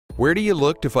Where do you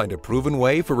look to find a proven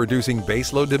way for reducing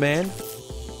baseload demand,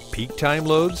 peak time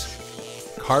loads,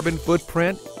 carbon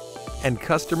footprint, and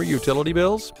customer utility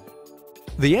bills?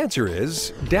 The answer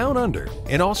is down under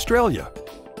in Australia,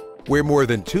 where more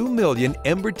than 2 million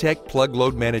Embertec plug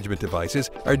load management devices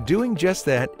are doing just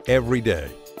that every day,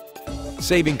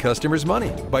 saving customers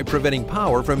money by preventing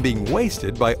power from being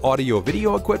wasted by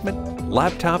audio-video equipment,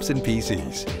 laptops, and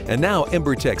PCs. And now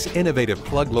Embertec's innovative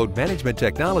plug load management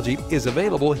technology is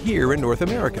available here in North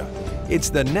America. It's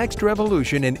the next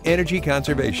revolution in energy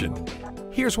conservation.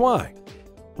 Here's why.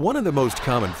 One of the most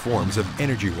common forms of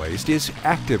energy waste is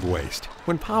active waste,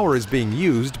 when power is being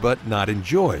used but not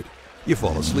enjoyed. You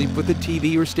fall asleep with the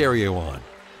TV or stereo on.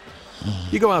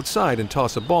 You go outside and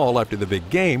toss a ball after the big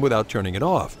game without turning it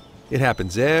off. It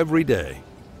happens every day.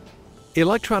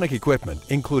 Electronic equipment,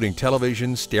 including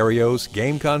televisions, stereos,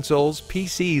 game consoles,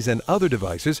 PCs, and other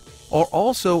devices, are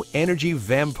also energy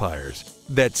vampires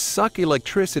that suck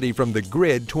electricity from the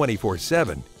grid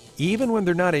 24/7, even when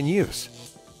they're not in use.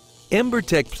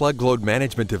 Embertec plug load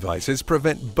management devices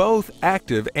prevent both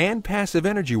active and passive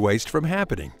energy waste from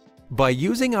happening by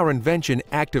using our invention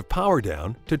Active Power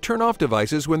Down to turn off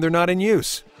devices when they're not in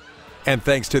use. And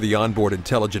thanks to the onboard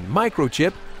intelligent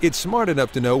microchip, it's smart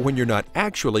enough to know when you're not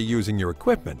actually using your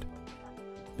equipment.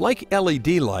 Like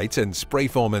LED lights and spray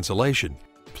foam insulation,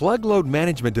 plug load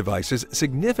management devices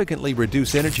significantly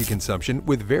reduce energy consumption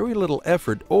with very little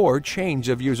effort or change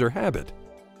of user habit.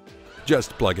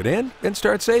 Just plug it in and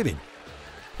start saving,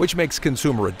 which makes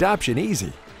consumer adoption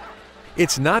easy.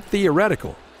 It's not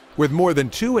theoretical. With more than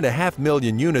 2.5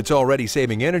 million units already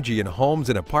saving energy in homes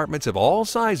and apartments of all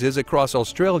sizes across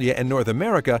Australia and North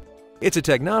America, it's a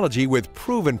technology with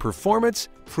proven performance,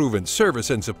 proven service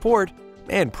and support,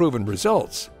 and proven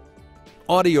results.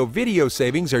 Audio-video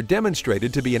savings are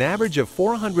demonstrated to be an average of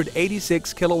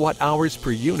 486 kilowatt-hours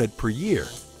per unit per year,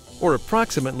 or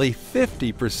approximately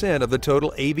 50% of the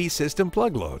total AV system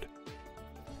plug load.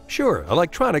 Sure,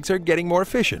 electronics are getting more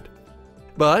efficient,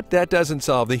 but that doesn't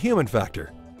solve the human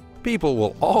factor. People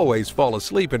will always fall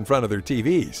asleep in front of their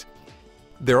TVs.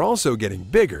 They're also getting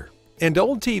bigger, and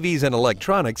old TVs and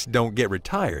electronics don't get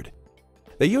retired.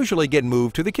 They usually get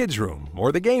moved to the kids' room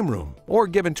or the game room or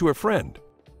given to a friend.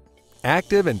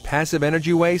 Active and passive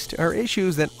energy waste are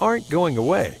issues that aren't going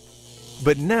away.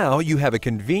 But now you have a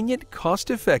convenient,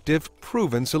 cost-effective,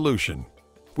 proven solution.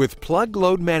 With plug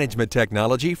load management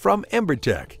technology from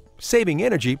Embertec, saving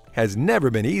energy has never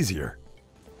been easier.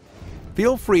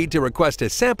 Feel free to request a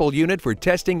sample unit for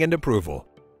testing and approval.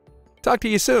 Talk to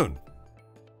you soon.